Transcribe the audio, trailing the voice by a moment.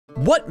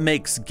What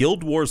makes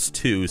Guild Wars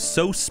 2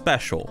 so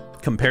special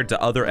compared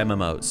to other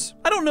MMOs?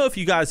 I don't know if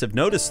you guys have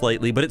noticed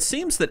lately, but it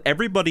seems that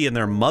everybody and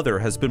their mother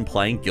has been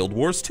playing Guild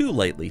Wars 2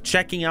 lately,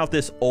 checking out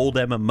this old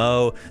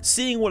MMO,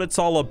 seeing what it's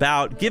all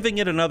about, giving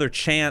it another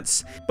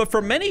chance. But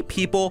for many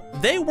people,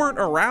 they weren't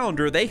around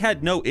or they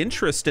had no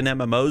interest in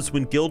MMOs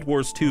when Guild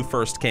Wars 2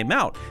 first came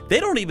out. They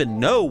don't even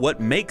know what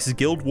makes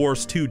Guild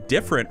Wars 2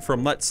 different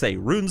from, let's say,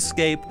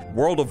 RuneScape,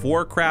 World of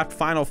Warcraft,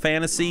 Final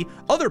Fantasy,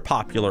 other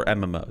popular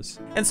MMOs.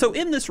 And so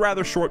in this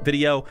rather short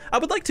video, I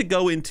would like to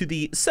go into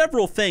the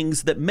several things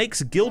that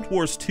makes Guild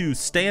Wars 2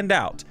 stand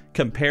out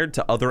compared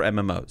to other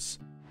MMOs.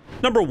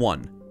 Number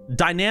 1,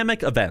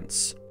 dynamic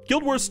events.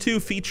 Guild Wars 2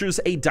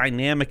 features a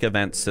dynamic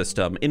event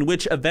system in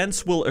which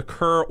events will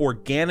occur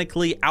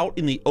organically out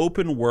in the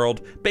open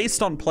world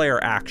based on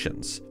player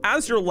actions.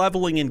 As you're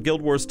leveling in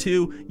Guild Wars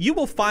 2, you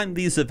will find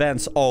these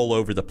events all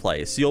over the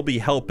place. You'll be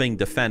helping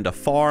defend a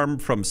farm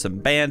from some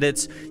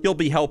bandits, you'll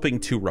be helping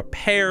to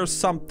repair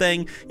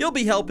something, you'll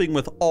be helping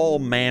with all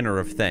manner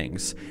of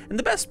things. And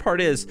the best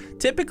part is,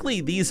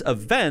 typically these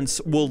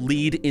events will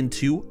lead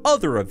into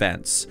other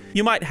events.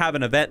 You might have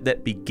an event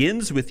that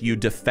begins with you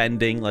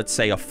defending, let's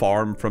say, a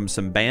farm from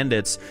some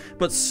bandits,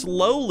 but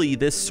slowly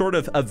this sort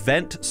of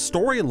event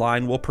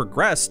storyline will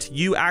progress to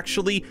you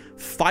actually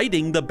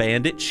fighting the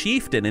bandit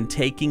chieftain and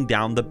taking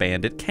down the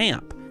bandit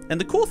camp. And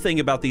the cool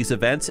thing about these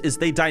events is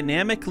they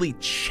dynamically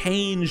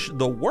change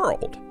the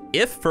world.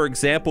 If, for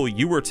example,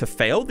 you were to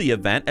fail the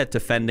event at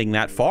defending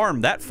that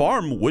farm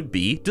would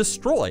be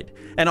destroyed,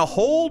 and a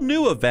whole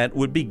new event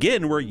would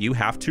begin where you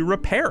have to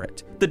repair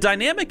it. The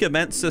dynamic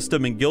event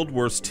system in Guild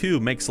Wars 2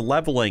 makes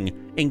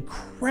leveling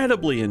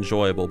incredibly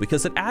enjoyable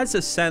because it adds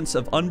a sense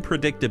of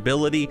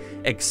unpredictability,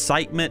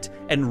 excitement,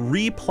 and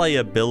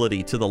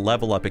replayability to the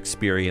level up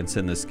experience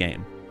in this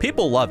game.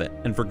 People love it,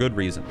 and for good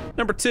reason.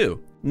 Number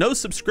 2, no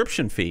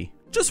subscription fee.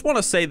 Just want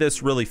to say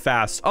this really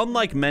fast,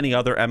 unlike many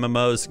other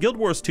MMOs, Guild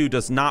Wars 2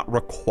 does not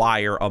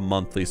require a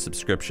monthly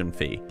subscription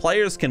fee.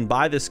 Players can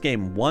buy this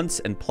game once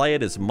and play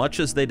it as much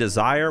as they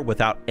desire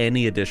without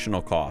any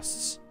additional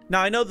costs.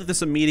 Now, I know that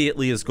this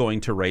immediately is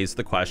going to raise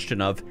the question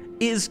of,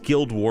 is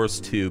Guild Wars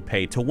 2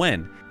 pay to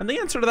win? And the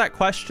answer to that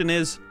question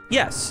is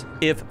yes,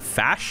 if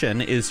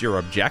fashion is your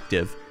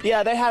objective.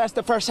 Yeah, they had us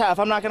the first half,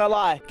 I'm not gonna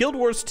lie. Guild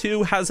Wars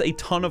 2 has a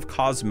ton of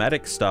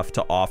cosmetic stuff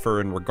to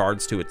offer in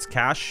regards to its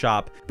cash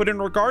shop, but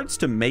in regards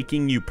to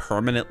making you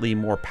permanently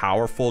more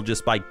powerful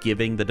just by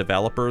giving the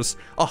developers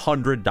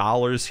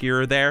 $100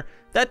 here or there,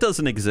 that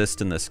doesn't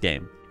exist in this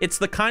game. It's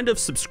the kind of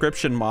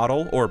subscription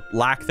model, or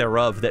lack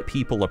thereof, that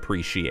people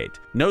appreciate.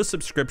 No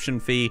subscription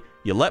fee,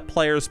 you let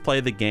players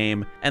play the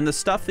game, and the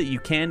stuff that you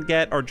can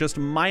get are just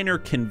minor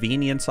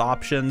convenience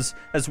options,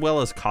 as well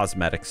as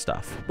cosmetic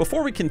stuff.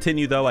 Before we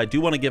continue though, I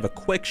do want to give a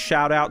quick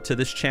shout out to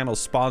this channel's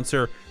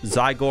sponsor,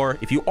 Zygor.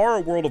 If you are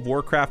a World of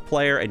Warcraft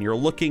player and you're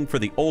looking for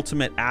the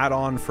ultimate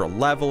add-on for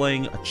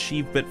leveling,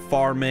 achievement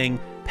farming,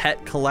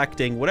 pet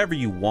collecting, whatever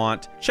you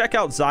want, check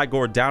out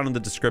Zygor down in the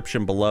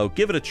description below.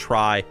 Give it a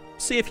try,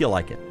 see if you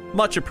like it.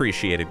 Much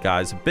appreciated,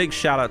 guys. Big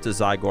shout out to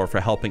Zygor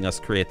for helping us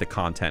create the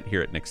content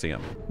here at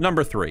Nixium.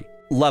 Number 3,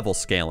 level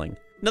scaling.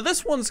 Now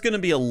this one's going to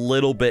be a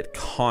little bit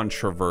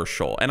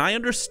controversial, and I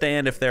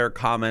understand if there are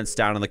comments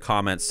down in the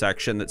comments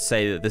section that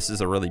say that this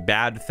is a really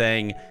bad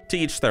thing. To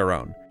each their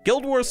own.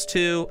 Guild Wars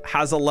 2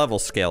 has a level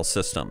scale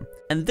system,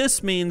 and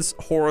this means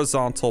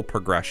horizontal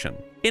progression.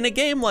 In a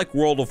game like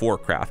World of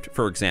Warcraft,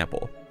 for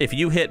example, if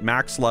you hit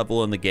max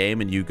level in the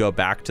game and you go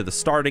back to the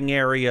starting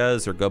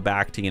areas or go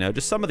back to,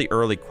 just some of the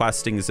early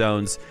questing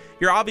zones,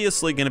 you're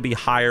obviously going to be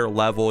higher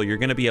level, you're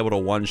going to be able to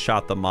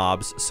one-shot the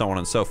mobs, so on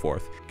and so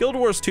forth. Guild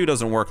Wars 2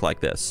 doesn't work like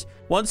this.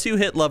 Once you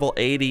hit level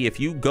 80, if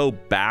you go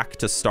back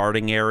to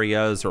starting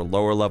areas or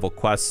lower level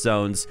quest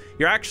zones,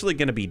 you're actually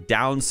going to be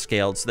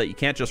downscaled so that you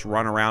can't just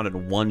run around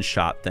and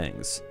one-shot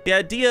things. The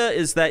idea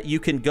is that you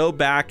can go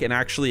back and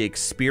actually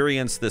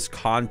experience this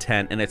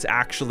content, and it's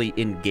actually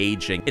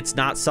engaging. It's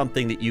not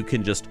something that you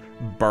can just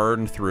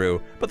burn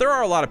through, but there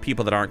are a lot of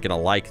people that aren't going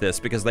to like this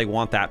because they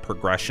want that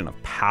progression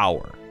of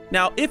power.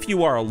 Now, if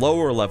you are a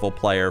lower level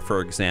player, for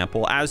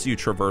example, as you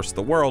traverse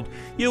the world,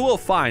 you will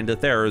find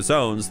that there are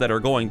zones that are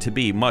going to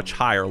be much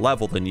higher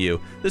level than you.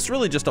 This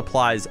really just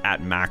applies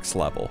at max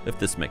level, if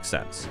this makes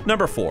sense.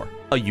 Number 4,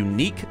 a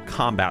unique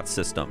combat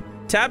system.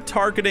 Tab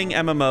targeting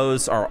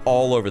MMOs are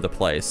all over the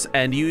place,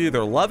 and you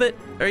either love it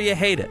or you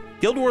hate it.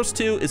 Guild Wars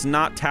 2 is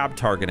not tab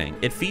targeting.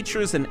 It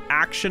features an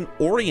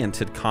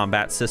action-oriented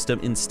combat system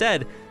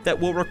instead that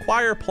will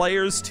require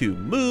players to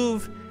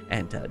move,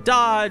 and to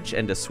dodge,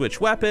 and to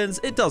switch weapons.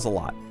 It does a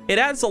lot. It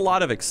adds a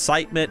lot of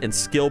excitement and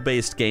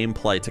skill-based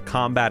gameplay to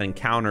combat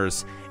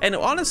encounters, and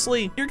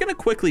honestly, you're gonna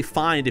quickly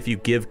find, if you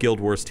give Guild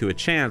Wars 2 a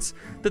chance,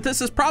 that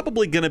this is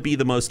probably gonna be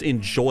the most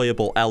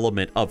enjoyable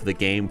element of the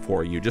game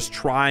for you. Just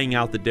trying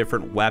out the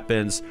different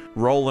weapons,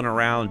 rolling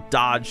around,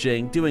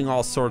 dodging, doing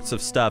all sorts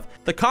of stuff.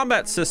 The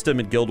combat system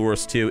in Guild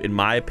Wars 2, in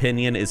my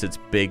opinion, is its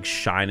big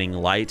shining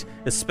light,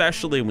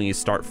 especially when you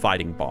start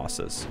fighting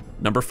bosses.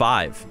 Number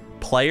 5,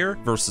 player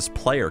versus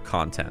player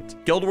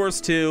content. Guild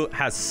Wars 2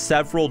 has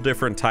several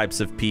different types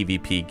of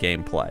PvP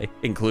gameplay,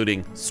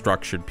 including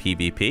structured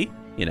PvP,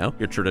 you know,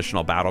 your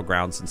traditional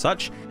battlegrounds and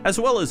such, as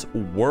well as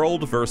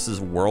world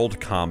versus world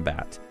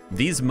combat.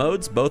 These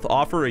modes both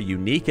offer a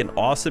unique and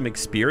awesome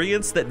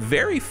experience that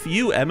very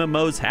few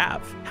MMOs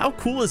have. How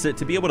cool is it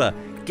to be able to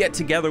get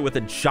together with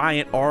a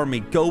giant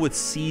army, go with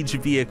siege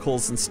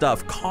vehicles and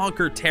stuff,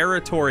 conquer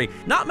territory?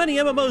 Not many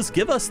MMOs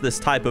give us this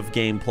type of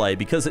gameplay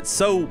because it's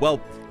so,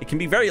 well, it can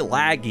be very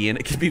laggy and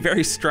it can be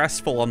very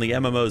stressful on the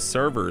MMO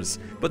servers.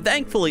 But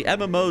thankfully,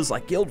 MMOs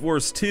like Guild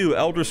Wars 2,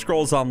 Elder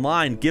Scrolls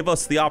Online give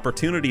us the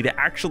opportunity to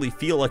actually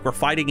feel like we're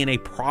fighting in a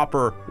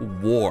proper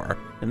war.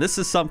 And this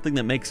is something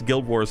that makes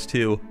Guild Wars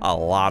 2 a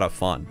lot of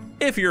fun.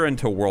 If you're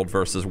into world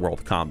versus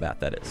world combat,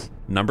 that is.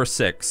 Number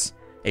 6,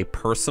 a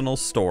personal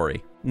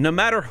story. No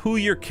matter who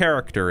your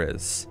character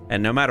is,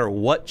 and no matter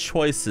what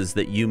choices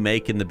that you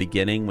make in the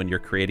beginning when you're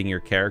creating your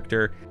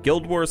character,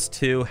 Guild Wars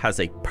 2 has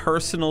a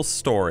personal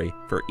story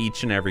for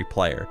each and every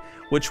player,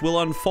 which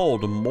will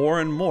unfold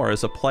more and more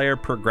as a player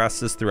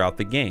progresses throughout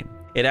the game.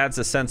 It adds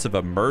a sense of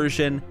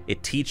immersion,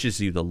 it teaches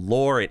you the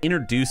lore, it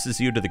introduces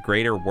you to the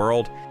greater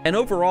world, and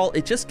overall,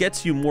 it just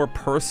gets you more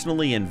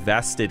personally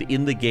invested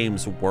in the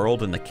game's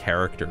world and the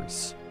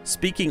characters.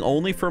 Speaking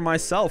only for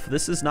myself,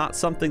 this is not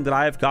something that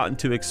I have gotten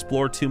to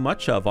explore too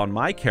much of on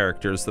my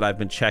characters that I've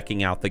been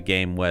checking out the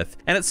game with,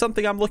 and it's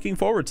something I'm looking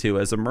forward to,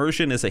 as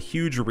immersion is a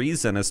huge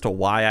reason as to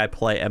why I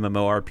play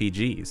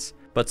MMORPGs.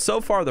 But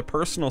so far, the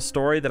personal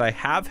story that I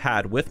have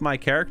had with my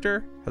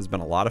character has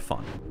been a lot of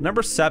fun.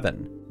 Number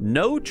 7,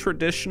 no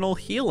traditional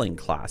healing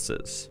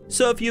classes.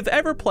 So if you've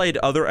ever played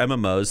other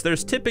MMOs,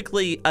 there's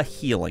typically a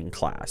healing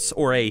class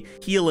or a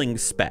healing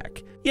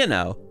spec. You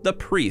know, the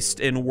priest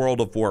in World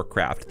of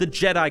Warcraft, the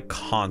Jedi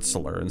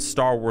consular in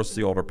Star Wars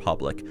The Old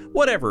Republic,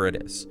 whatever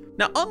it is.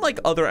 Now, unlike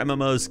other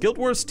MMOs, Guild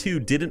Wars 2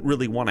 didn't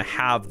really want to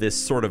have this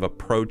sort of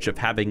approach of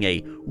having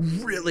a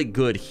really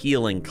good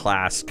healing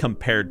class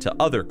compared to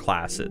other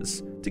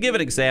classes. To give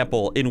an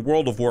example, in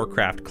World of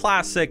Warcraft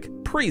Classic,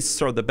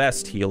 priests are the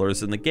best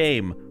healers in the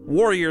game.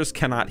 Warriors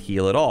cannot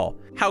heal at all.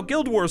 How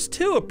Guild Wars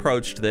 2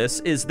 approached this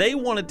is they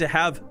wanted to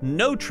have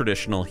no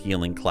traditional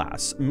healing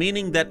class,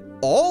 meaning that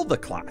all the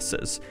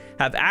classes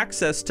have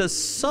access to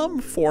some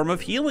form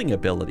of healing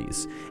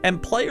abilities,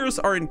 and players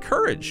are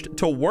encouraged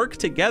to work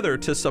together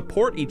to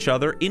support each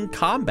other in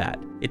combat.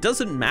 It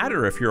doesn't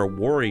matter if you're a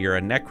warrior,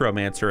 a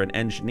necromancer, an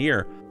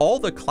engineer, all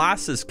the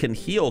classes can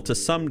heal to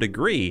some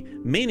degree,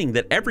 meaning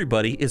that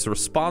everybody is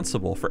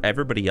responsible for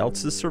everybody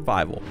else's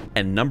survival.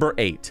 And number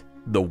 8,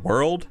 the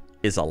world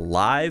is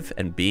alive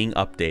and being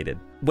updated.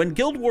 When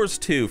Guild Wars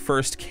 2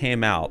 first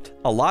came out,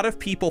 a lot of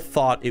people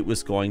thought it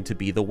was going to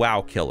be the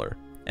WoW killer.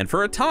 And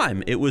for a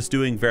time, it was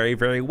doing very,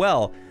 very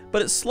well,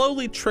 but it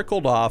slowly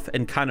trickled off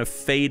and kind of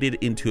faded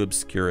into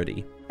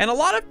obscurity. And a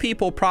lot of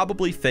people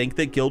probably think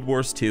that Guild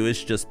Wars 2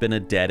 has just been a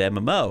dead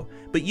MMO,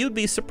 but you'd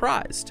be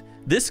surprised.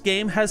 This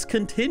game has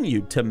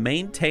continued to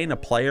maintain a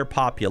player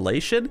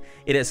population.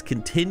 It has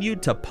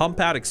continued to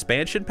pump out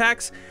expansion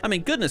packs. I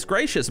mean, goodness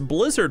gracious,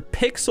 Blizzard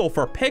pixel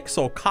for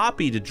pixel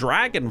copied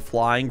Dragon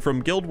Flying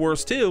from Guild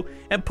Wars 2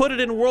 and put it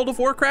in World of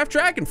Warcraft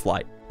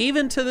Dragonflight.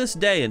 Even to this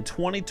day in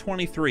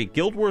 2023,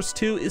 Guild Wars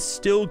 2 is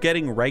still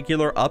getting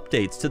regular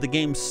updates to the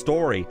game's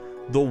story,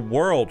 the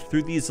world,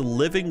 through these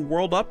living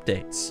world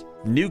updates.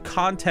 New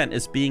content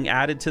is being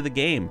added to the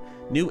game,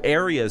 new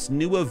areas,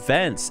 new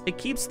events. It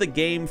keeps the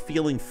game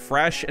feeling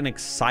fresh and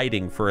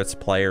exciting for its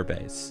player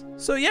base.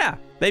 So yeah,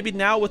 maybe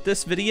now with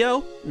this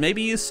video,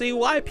 maybe you see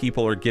why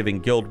people are giving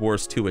Guild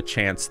Wars 2 a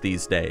chance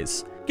these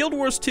days. Guild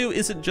Wars 2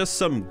 isn't just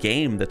some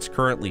game that's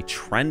currently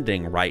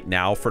trending right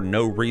now for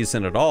no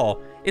reason at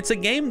all. It's a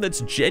game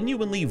that's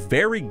genuinely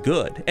very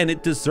good, and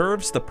it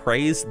deserves the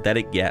praise that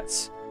it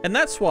gets. And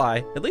that's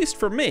why, at least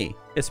for me,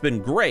 it's been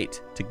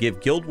great to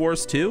give Guild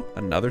Wars 2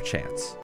 another chance.